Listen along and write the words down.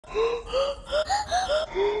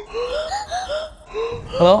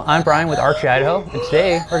Hello, I'm Brian with Archery, Idaho, and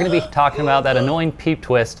today we're going to be talking about that annoying peep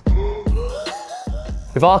twist.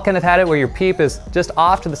 We've all kind of had it where your peep is just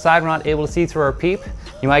off to the side, we're not able to see through our peep.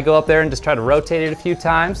 You might go up there and just try to rotate it a few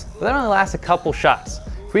times, but that only lasts a couple shots.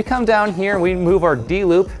 If we come down here and we move our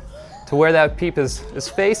D-loop to where that peep is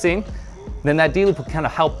facing, then that D-loop will kind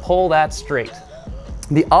of help pull that straight.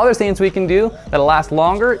 The other things we can do that'll last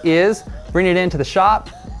longer is bring it into the shop,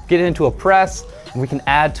 get it into a press, and we can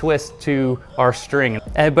add twists to our string.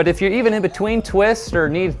 But if you're even in between twists or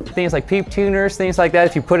need things like peep tuners, things like that,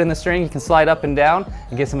 if you put in the string, you can slide up and down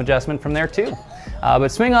and get some adjustment from there too. But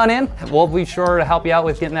swing on in, we'll be sure to help you out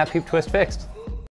with getting that peep twist fixed.